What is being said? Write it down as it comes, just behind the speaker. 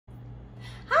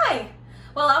Hi!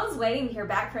 Well, I was waiting to hear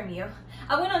back from you.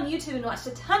 I went on YouTube and watched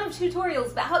a ton of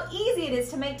tutorials about how easy it is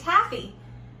to make taffy.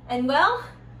 And well,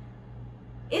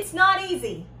 it's not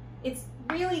easy. It's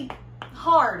really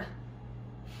hard.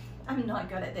 I'm not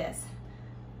good at this.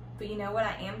 But you know what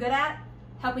I am good at?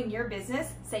 Helping your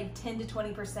business save 10 to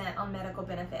 20% on medical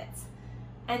benefits.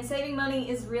 And saving money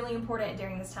is really important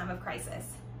during this time of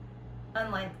crisis.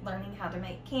 Unlike learning how to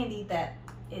make candy that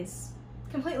is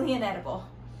completely inedible.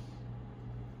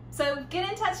 So get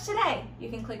in touch today. You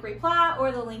can click reply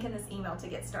or the link in this email to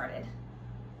get started.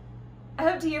 I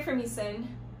hope to hear from you soon.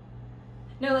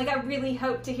 No, I really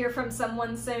hope to hear from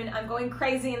someone soon. I'm going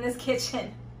crazy in this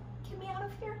kitchen.